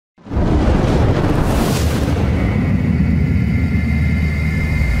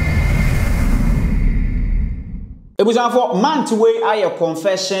for month way I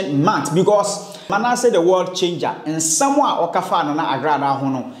confession month because Manasseh the world changer and someone okafa Nana Agradaa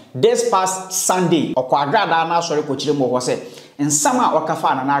hono this past Sunday or Agradaa na sorry kochire mo wose and someone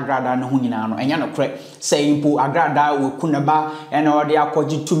okafa Nana Agradaa no ho nyina no enya no kre say impo Agradaa we kunaba and or they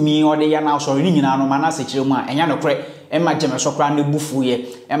akogye to me or they na sorry ni nyina no Manasseh kire mu a enya no kre ema jemeso kra na bufu ye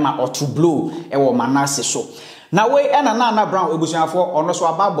ema otu blow e wo Manasseh so na we ena Naana Brown ebusuafo ono so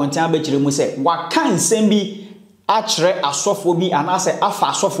aba bontan abekire mu se waka nsem bi achre asofo bi anase afa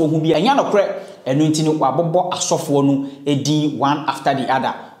asofo hu bi anya no kre enu ntini wabobo asofo no edi one after the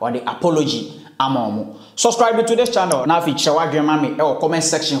other or the apology amomo. Subscribe to this channel na fi chewa dwema me e comment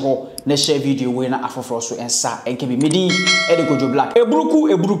section ho na share video we na afoforo so ensa enkebi medi e de Kojo Black Abruku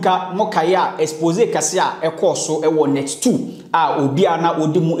Abruka mokaya expose kase a ekoso e wo net 2 a obi ana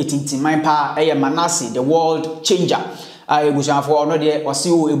odimu etintiman pa e Manasseh the world changer. I was for another or see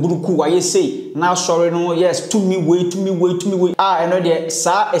Abruku why say now sorry no yes to me wait I know the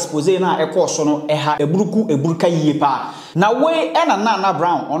sa expose na e course no e ha Abruku Abruka yie pa na we e na Naana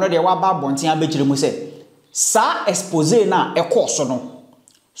Brown ono de wa ba bonten abekire mu se sa expose na e course no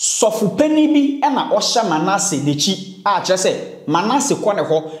sofu pani bi e na ohya Manasseh dechi a kire se Manasseh ko ne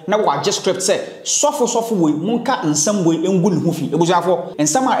ho na wa je script se sofu we munka nsam we engu ne ho fi ebusuafo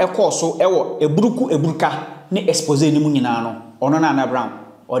nsam a e course e wo Abruku Abruka ne expose ni mu nyina no ono Naana Brown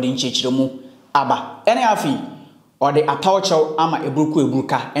o de nchechire mu aba ene afi o de atawchew ama Abruku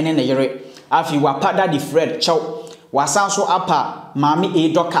Abruka ene ne yere afi wa pada di Fred chew wasanso apa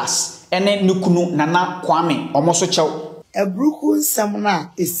Maame Docas ene nukunu Nana Kwame omoso chew Abruku nsam na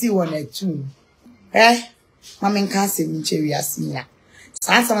esi wona etu Maame nka se nchewi asinya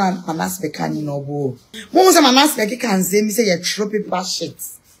sansa Manasseh bekani no bo mo se Manasseh bekika nze mi se ye paper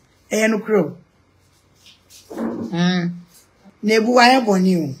sheets no kro nebu wire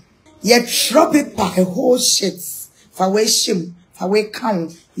boni ye drop it pack a whole shit for we shim for we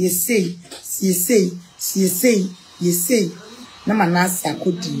count you say na Manasseh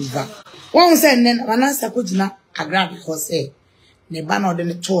could deliver one say then Manasseh could na Agradaa because say ne ba na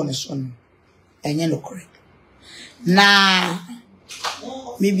the tone so no enye no correct na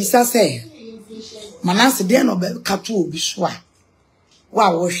me bisa say Manasseh dey no be katu obi so a wa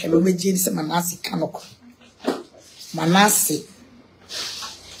wo hwe no meje ni say Manasseh kanoko Manasseh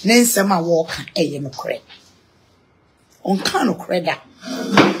nensema woka eye no kre onka no kre da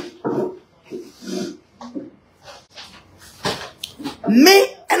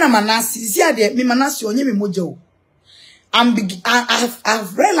me ena Manasseh sia de me Manasseh onye me moja o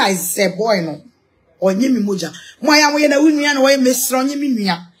I've realized say boy no onye me moja mo ya wo ye na winua na wo ye mesra onye me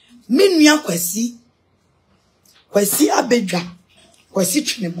nua kwasi abedwa kwasi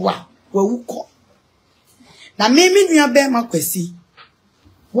twineboa wawuko na me nua be makwasi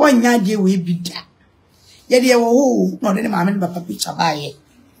wonya de we bida ye de wo ho no de maame ne papa picture baaye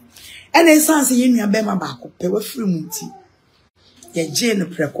ene sanse ye nua be ma ba ko pe wa firi munti ye je no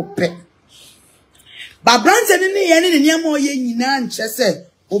preko pe ba brande ne ye ne niam o ye nyina nche se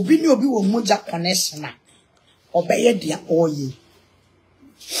obi ni obi wo moja connection a obeye dia oye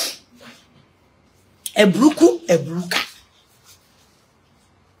Abruku Abruka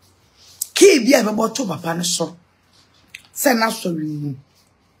ki bia be boto papa ne so se na so wi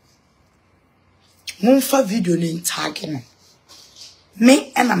mu fa video ni tag no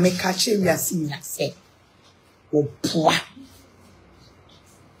me na me ka che wi asinya se opoa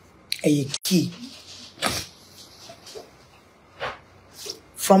ki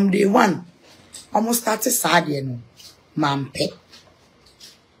from day one almost started sad no mampe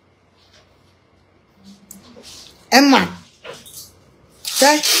Emma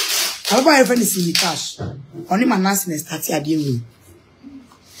say Alba even is in the cash. Only Manasseh start ade we.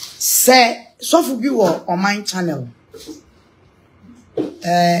 Say so for be on my channel.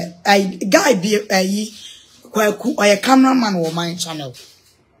 I guy be kwaku or a cameraman on my channel.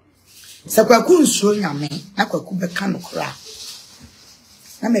 Say kwaku nsuo nyame na kwaku beka no kra.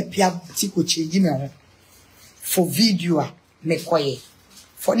 Na me pia tiko change me ho. For video me koye.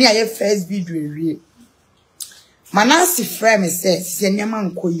 For ni aye first video ewie. Manasseh frame says, "Nyama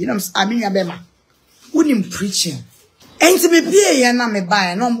nkoyi na amenya bema. Unim preaching. Enti me pie ye na me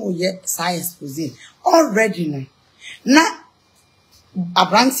buy no mo ye science position. Already no. Na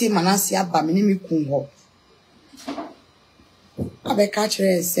abranti Manasseh aba me ni me kun ho. Abeka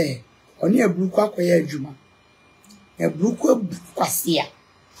kire say, oni Abruku akoye adwuma. Abruku kwasia.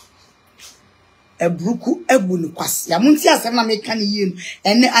 Abruku ebu ni kwasia. Munti asem na me kan ye no.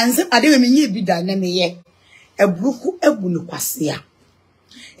 Ene ansem ade we me nye bi da na me ye. Abruku ebu ni kwasia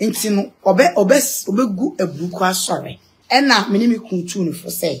enti no obegu Abruku asore ena meni mi kuntu ni fo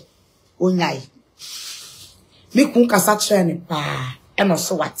say onyai me kun kasa kyerɛ pa e no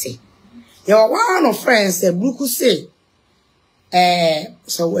so wate ye one of friends Abruku say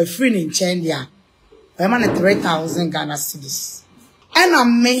so we free in Chendia we man 3,000 Ghana cedis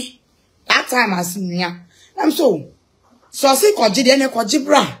and me that time as nua I'm so say koji de ne koji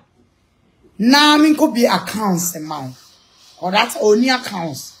bra na me ko be accounts amount or that only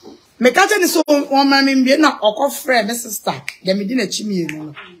accounts me ka tell so one man me be na okọ friend the sister dem me di na chimi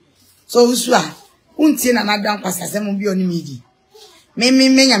no so usu a untie na na dan kwasa se mo bi oni midi me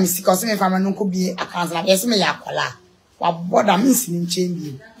nya me sika so me fama no ko bi accounts na yes me ya kola wa boda me si nchen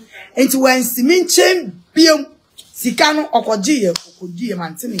bi enti wan si me nchen bi sika no okoji ye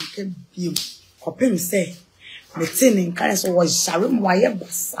mantene nke bi kopem se me tene nkare so wo share mo wa ye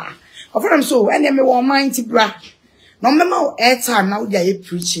basa ofram so ene me wo mind bra no mema airtime na wo dey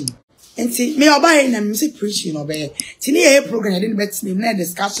preaching enti me oba he na me say preaching oba ti ni e program dey bet me na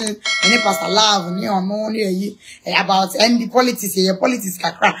discussion any pastor love ni ono ni yi about end politics ye politics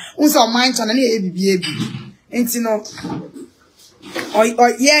kakra unso mind channel ni e bibi enti no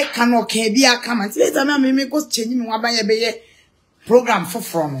ye cannot can be a comment later me go change me wan ye be ye program for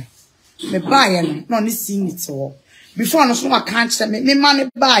from me buy no ni sing it all before no so I can't say me man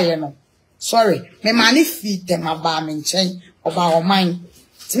buy no sorry me man feed them about me nchen oba o man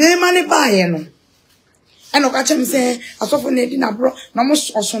ti me man buy no and o ka chem say asofo na di na bro na mo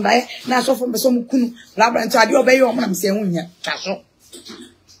oson dae na asofo be so mo kunu bla bla nti ade obey o mo na me say hunya twaso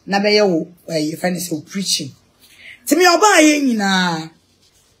na be ye wo ye fa ni say preaching ti me oba ye nyina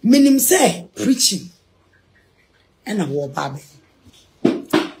minim say preaching and a war baby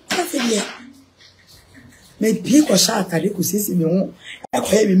me bi ko shatta de ko sisi me ho e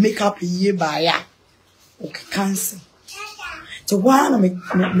ko e make up ye ba ya o cancel to one me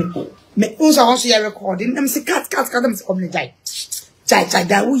unsa ho so ya recording them say cut them say come jai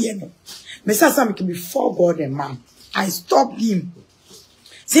da wo ye no me say some can before God and man I stop him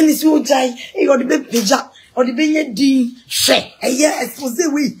since you jai e go the be peja or the be din hwe e ye expose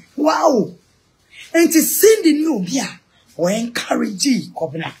we wow and to send the new bia or encourage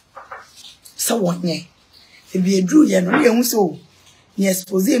kobna so what ye if you drew ye no ye hu so ni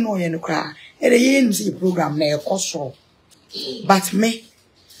expose no ye no kra e de ye no see program na e koso but me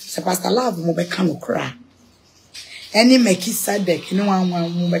se pastor love mo be kan kra any make sadek ni wan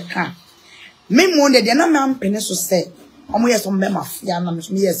mo be kan me mo de na me ampene so say omo ye so me mafia na me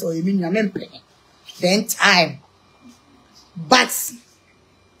yes o ye me nua me mpene then time but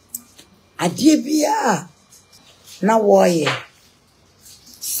adie bia na wo ye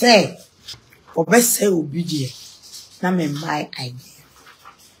say obese obi die na me my idea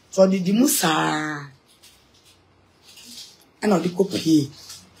so di musa ana di copy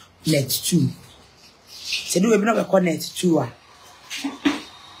net 2 se do we na be connect 2 a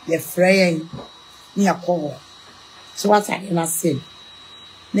ye frey ni akowo so what I na say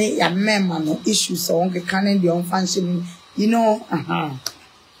ne ya mema no issues so on can the on function you know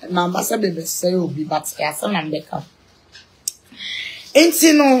na mbasa be say obi but ya say na mbeka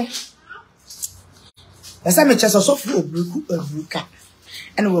enti no esa me chese Osofo Abruku Abruka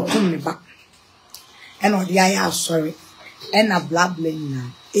and we come me back and on the I sorry and a blah blah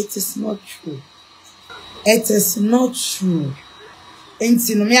now it is not true enti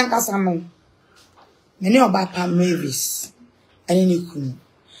no me akasa no me ne oba pa Mavis and ni kunu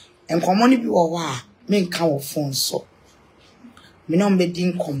en komo ni bi wo wa me nka wo phone so me no be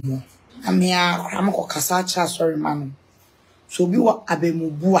din komo amia kram ko kasa cha sorry man so bi wo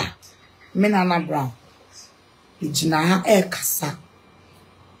abemubu a me Nana Brown ijina ha e kasa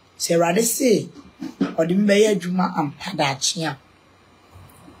se rade se odi mbe ye adwuma ampada achia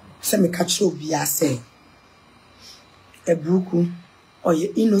se me ka kire obi ase Abruku oye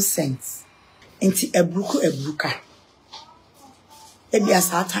innocent enti Abruku Abruka ebi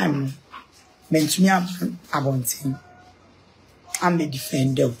asa time no mentumi abonten am be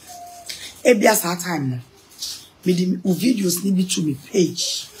defender ebi asa time no me di videos ni bi to me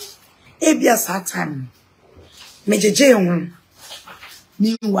page ebi asa time no me jeje ho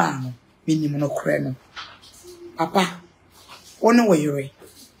ni wa no me ni no kre no papa wona wo yere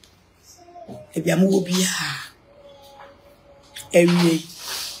ebi am wo bia ewie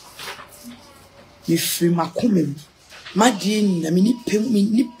me free makomem madi na me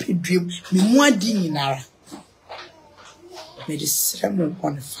ni pedwem me mu adi nyinara me de sremo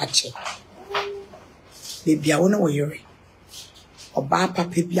on fache baby wona wo yere oba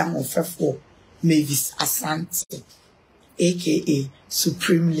papa bia ho fefo Mavis Asante aka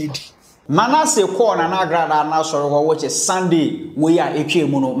Supreme Lady Manasseh call Nana Agradaa na soro which is Sunday we are etwe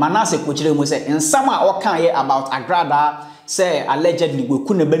mu no Manasseh ko kire mu say nsam a o kan ye about Agradaa say allegedly we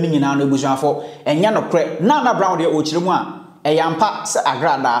couldn't be in an ebusuafo and Nana Nana Brown de Ochirima, a yampa se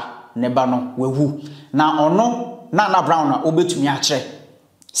Agradaa nebano wewu. Na ono Nana Brown obetumi akyere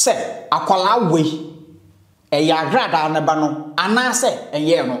se akwala we e ya Agradaa nebano anase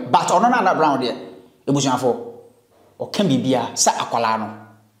enye no but ono Nana Brown de ebusuafo o kan bibia se akwala no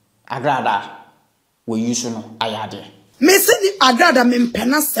Agradaa we use no ayade me se ni Agradaa me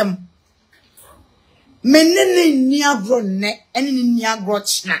mpenasem menene ni agro ne ene ni agro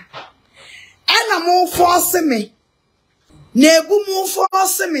china ena mo force me na ebu mo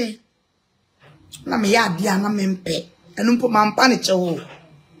force me na me ya bia na me mpe enu mpo mampa ne chewo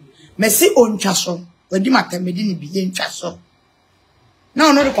me si ontwa so wadi matamedi ni biye ntwa so na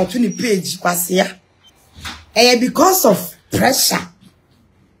ono rekoto ni page kwase ya because of pressure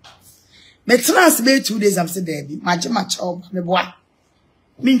me trans be 2 days am say there be maje macho me boa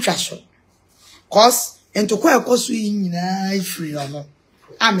me ntwa so cause ento kwa ekoso yi nyina ifiri no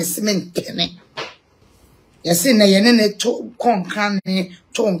am cement ne yesi na yene ne to konkran ne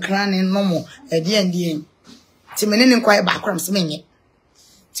to nkran ne nomo ede ti menene kwa e ba akram semenye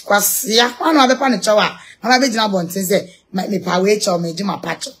ti kwase ya kwa no abepa ne chawa na be gina bonten se me pa we chaw me gima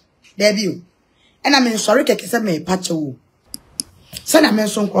pacho there be o ena me sorry keke se me pacho o se na me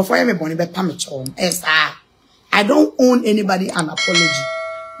so nkrofo ya me boni be pa me chaw I don't own anybody an apology.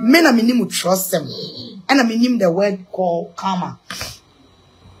 Men a minimum trust them. And a minimum the word called karma.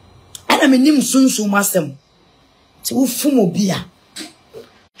 And a minimum soon masem. To fumo beer.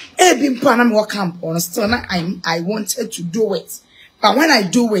 Been planning what camp on still I wanted to do it. But when I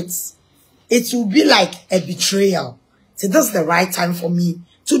do it, it will be like a betrayal. So that's the right time for me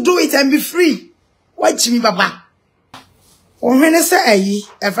to do it and be free. Why Jimmy Baba? Or when I say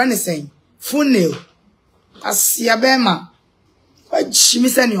a friend is saying, full nail. Asia bema. She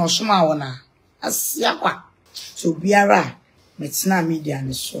send your shuma wana. Asiakwa. So biara metina media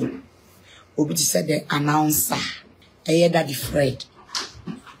and so. Obi said the announcer. Daddy Fred.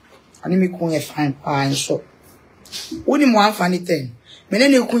 Ani me kun e fine pa and so. Woni mo anfa ni ten. Me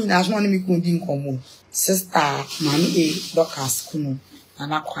ne kun na so ani me kun di nkomo. Sister Mami Docas kunu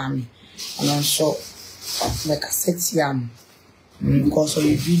Nana Kwame. And so me cassette yam. Because of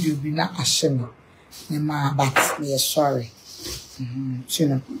the video be na ashemi. Nema but me sorry. You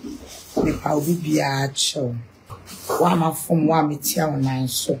know, me pa obi bia cho. Wa ma fom wa me tia onan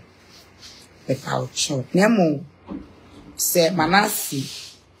so. Me pa cho. Nemo se manasi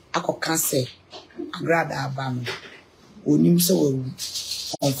akoka se Agradaa Maame onim se wo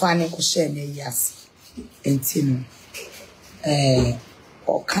onfa ne ko share na yasi enti no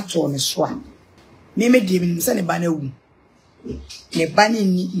o kato ne so a me die me se ne ba na wu ne ba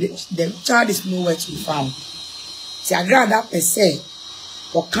ni the child is nowhere to be found. Si Agradaa per se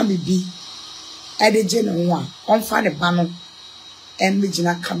o kan bibi edeje ne ho a onfa ne ba no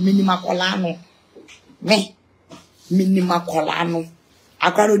emigina ka minima kola no me minima kola no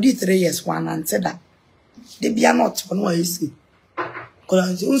akrobeto 3 years one and said that they be not on what you see.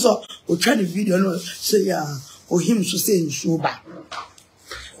 Because also we try the video no say or him to say in shuba.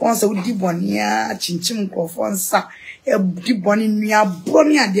 Once we did one ya chinchim kofonsa e di boni nua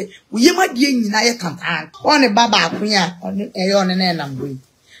broni ade we yema die nyina ye kantan on baba akunya on e on na na mboi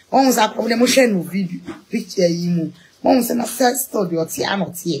on sa problem mo share no video picture yi mu on se na first story o ti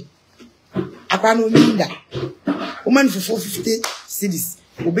anotie akwa no minda woman for 450 cedis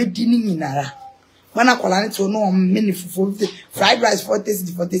obedi ni nyinara bana kwala ne to no many for 50 fried rice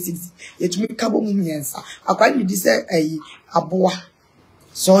 40 cedis etumi kabo mu miensa akwa ni di se aboa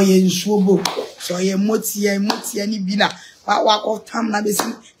so ye nsuobo so ye motie ni bina wa ko tam na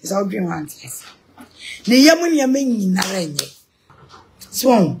besi is all dream hands ne yemu nyinara nye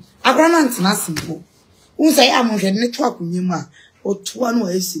so akwa na ntina simple unsa ya mo hwe ne to akunyem a otoa no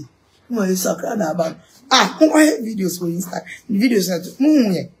esi no esi Agradaa Maame who videos for Insta videos that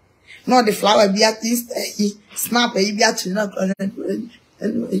no the flower be at least snap be at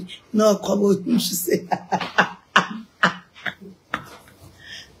no come to say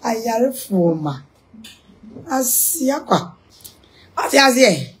ayare forma asiakwa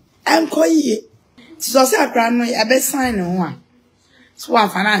atiazie enkoyi ti so say akra no e be sign no a so one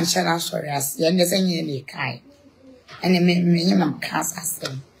financial na sorry as ye ne senye ne kai ene me nyam kasa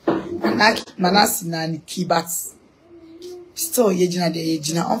asem manasseh na ni kibat still ye jina de ye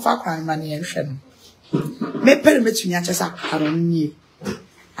jina onfa kwan ma ne hwe no me pere metumi achesa aronni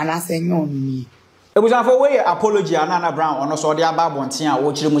anase nyonni Ebusanfo we apology Nana Brown ono so de aba bonten a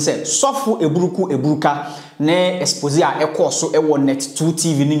wo kire mu se Osofo Abruku Abruka ne expose a ekoso e wo net 2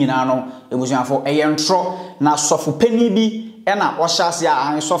 TV ni nyina no ebusanfo eye ntro na Osofo pani bi ena ohyase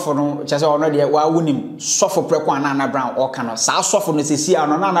a sofo no chese ono de wa wonim sofo preko Nana Brown o kana sa sofo no sesi a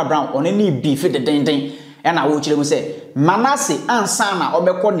no Nana Brown one ni beef de denden ena wo kire mu se manasseh ansa na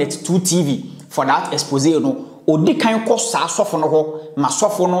obekọ net 2 TV for that expose no odi kan kọ sa sofo no ho ma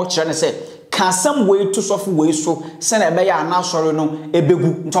sofo no kire ne se can some way to sofo way so se na ebe ya na sori no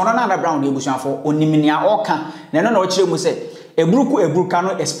ebegu ntono Nana Brown de ebusuafo onimnia o ka na no kire mu se Abruka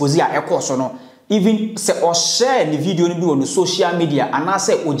no expose a ekoso no even se or share the video ni bi on social media and I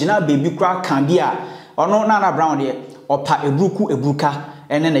say ogina baby kra kan bia ono Nana Brown de opa Abruka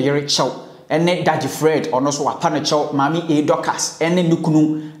ene na yere chew ene daddy Fred ono so wapa na chew mami e Docas ene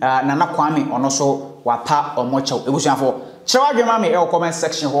nukunu Nana Kwame ono so wapa omo chew ebusuafo chew adwema me e comment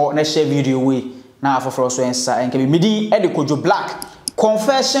section ho na share video we na afoforo so ensa enke bi midi e de kojo black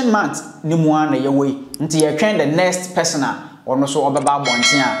confession month ni mu an na ye we nti ye twen the next person ono so obeba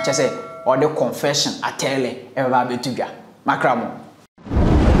bonten a chese or the confession atele eba betugwa makramo